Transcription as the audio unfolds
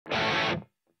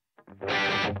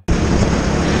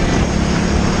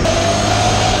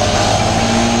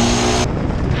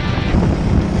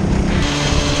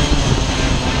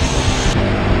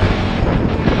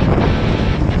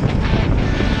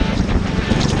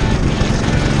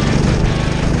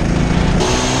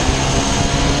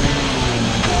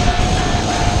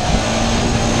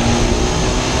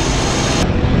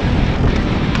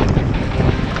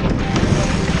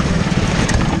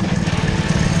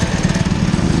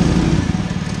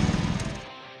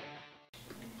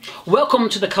Welcome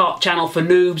to the Kart channel for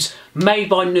noobs, made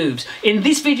by noobs. In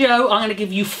this video I'm going to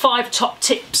give you 5 top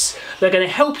tips that are going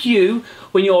to help you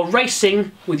when you're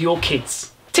racing with your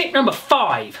kids. Tip number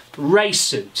 5, race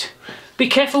suit. Be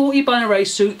careful what you buy in a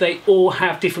race suit, they all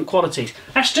have different qualities.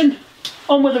 Ashton,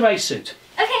 on with the race suit.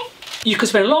 Okay. You can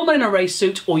spend a lot of money in a race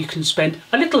suit or you can spend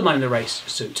a little money in a race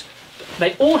suit.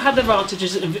 They all have their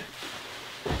advantages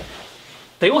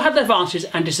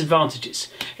and disadvantages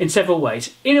in several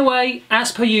ways. In a way,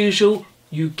 as per usual,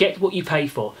 you get what you pay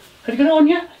for. Have you got it on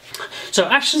yet? So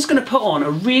Ashton's going to put on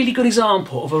a really good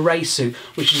example of a race suit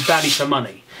which is value for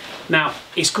money. Now,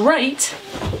 it's great,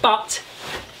 but...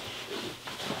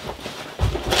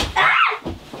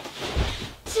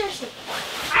 Seriously.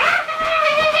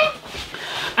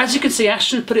 As you can see,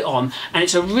 Ashton put it on, and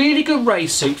it's a really good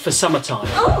race suit for summertime.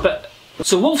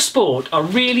 So Wolf Sport are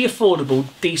really affordable,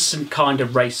 decent kind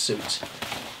of race suits.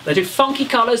 They do funky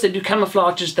colours, they do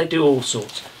camouflages, they do all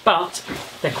sorts, but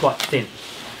they're quite thin.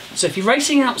 So if you're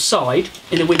racing outside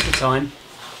in the winter time,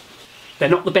 they're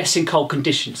not the best in cold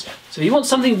conditions. So if you want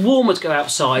something warmer to go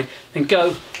outside, then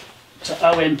go to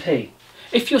OMP.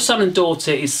 If your son and daughter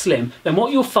is slim, then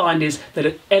what you'll find is they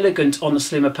look elegant on the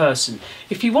slimmer person.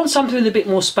 If you want something with a bit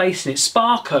more space in it,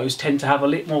 Sparcos tend to have a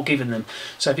little more give in them.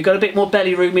 So if you've got a bit more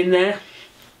belly room in there,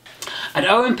 and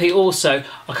OMP also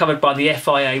are covered by the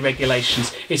FIA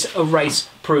regulations. It's a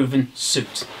race-proven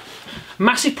suit.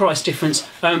 Massive price difference.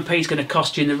 OMP is going to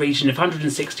cost you in the region of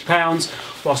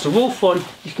 £160, whilst a Wolf one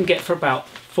you can get for about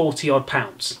 £40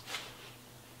 odd.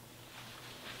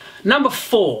 Number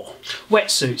 4,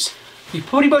 wetsuits. You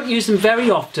probably won't use them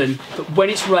very often, but when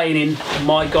it's raining,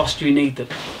 my gosh, do you need them.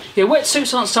 Yeah,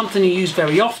 wetsuits aren't something you use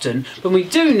very often, but when we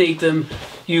do need them,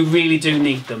 you really do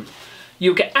need them.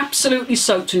 You'll get absolutely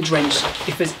soaked and drenched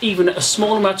if there's even a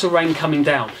small amount of rain coming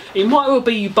down. It might well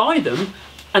be you buy them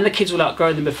and the kids will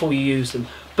outgrow them before you use them.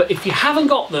 But if you haven't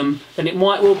got them, then it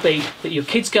might well be that your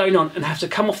kid's going on and have to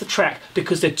come off the track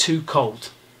because they're too cold.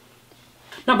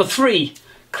 Number 3,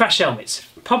 crash helmets.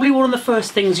 Probably one of the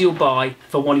first things you'll buy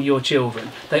for one of your children.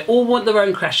 They all want their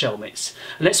own crash helmets.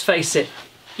 And let's face it,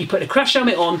 you put a crash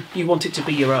helmet on, you want it to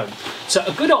be your own. So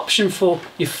a good option for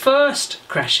your first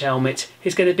crash helmet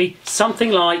is going to be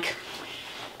something like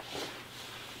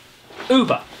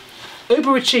Uber. Uber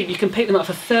are cheap, you can pick them up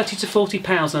for £30 to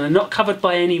 £40 and they're not covered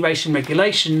by any racing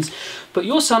regulations, but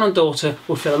your son and daughter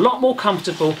will feel a lot more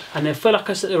comfortable and they'll feel like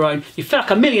us at their own. You feel like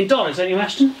 $1 million, don't you,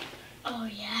 Ashton? Oh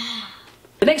yeah.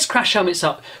 The next crash helmets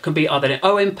up can be either an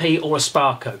OMP or a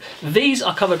Sparco. These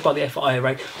are covered by the FIA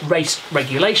race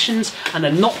regulations and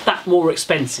they're not that more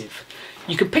expensive.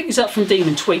 You can pick these up from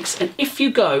Demon Tweeks, and if you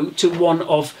go to one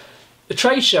of the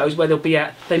trade shows where they'll be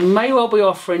at, they may well be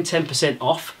offering 10%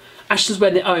 off. Ashton's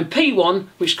wearing the OMP one,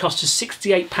 which costs us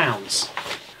 £68.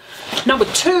 Number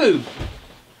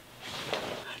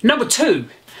two.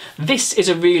 This is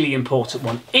a really important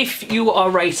one. If you are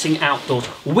racing outdoors,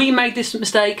 we made this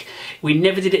mistake, we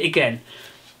never did it again.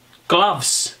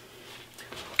 Gloves.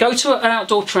 Go to an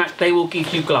outdoor track, they will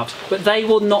give you gloves, but they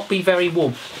will not be very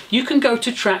warm. You can go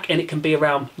to track and it can be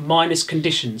around minus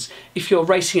conditions. If you're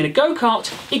racing in a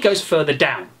go-kart, it goes further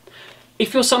down.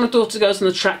 If your son or daughter goes on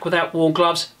the track without warm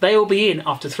gloves, they will be in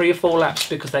after 3 or 4 laps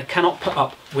because they cannot put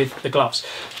up with the gloves.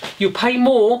 You'll pay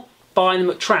more buying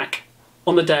them at track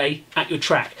on the day at your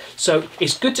track. So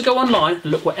it's good to go online and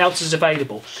look what else is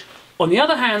available. On the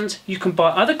other hand, you can buy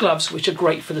other gloves which are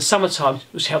great for the summertime,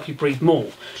 which help you breathe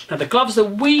more. Now the gloves that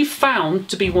we've found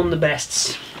to be one of the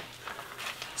best,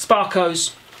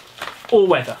 Sparcos, all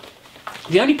weather.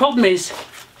 The only problem is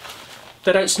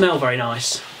they don't smell very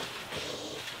nice.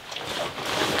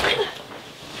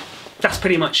 That's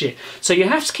pretty much it. So you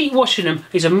have to keep washing them.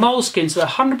 These are moleskin, so they're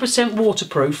 100%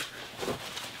 waterproof.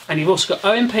 And you've also got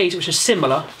OMPs, which are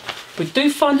similar. We do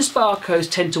find the Sparcos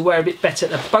tend to wear a bit better.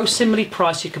 They're both similarly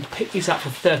priced. You can pick these up for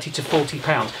 £30 to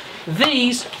 £40.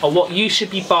 These are what you should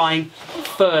be buying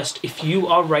first if you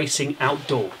are racing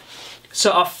outdoor.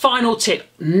 So our final tip,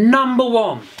 number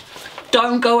 1.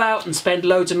 Don't go out and spend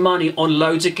loads of money on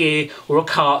loads of gear or a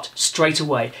kart straight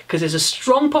away, because there's a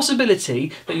strong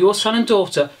possibility that your son and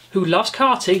daughter who loves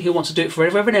karting, who wants to do it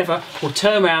forever and ever, will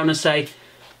turn around and say,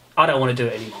 I don't want to do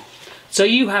it anymore. So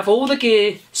you have all the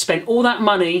gear, spent all that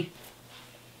money,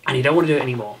 and you don't want to do it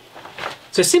anymore.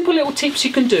 So simple little tips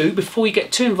you can do before you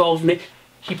get too involved in it.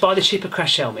 You buy the cheaper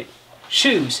crash helmet.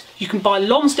 Shoes. You can buy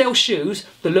Lonsdale shoes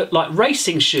that look like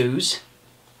racing shoes.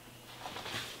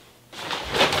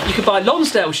 You can buy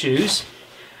Lonsdale shoes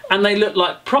and they look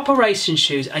like proper racing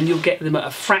shoes, and you'll get them at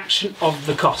a fraction of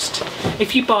the cost.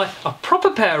 If you buy a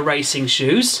proper pair of racing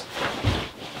shoes,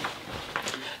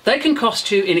 they can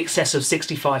cost you in excess of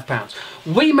 £65.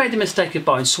 We made the mistake of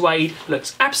buying suede.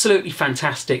 Looks absolutely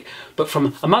fantastic, but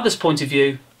from a mother's point of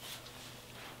view,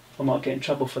 I might get in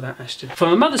trouble for that, Ashton.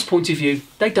 From a mother's point of view,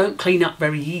 they don't clean up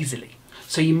very easily.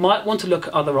 So you might want to look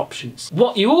at other options.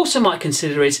 What you also might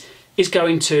consider is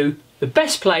going to the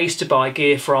best place to buy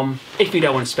gear from if you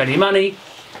don't want to spend any money,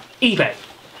 eBay.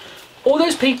 All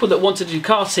those people that want to do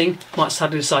karting might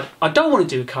suddenly decide, I don't want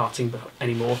to do karting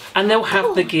anymore, and they'll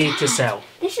have the gear to sell.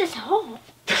 This is hot.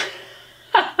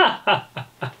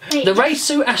 The race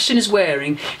suit Ashton is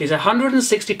wearing is a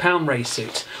 £160 race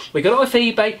suit. We got it off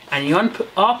eBay, and you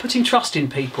are putting trust in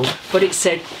people, but it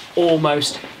said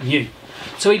almost new.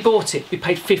 So we bought it, we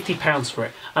paid £50 for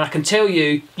it, and I can tell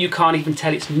you, you can't even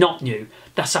tell it's not new.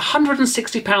 That's a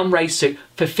 £160 race suit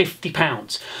for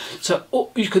 £50. So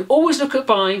you can always look at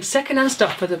buying second-hand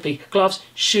stuff, whether it be gloves,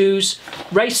 shoes,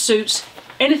 race suits,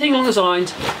 anything along those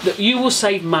lines that you will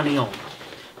save money on.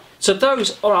 So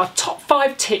those are our top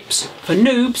 5 tips for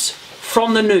noobs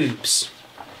from the noobs.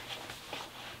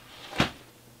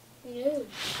 No.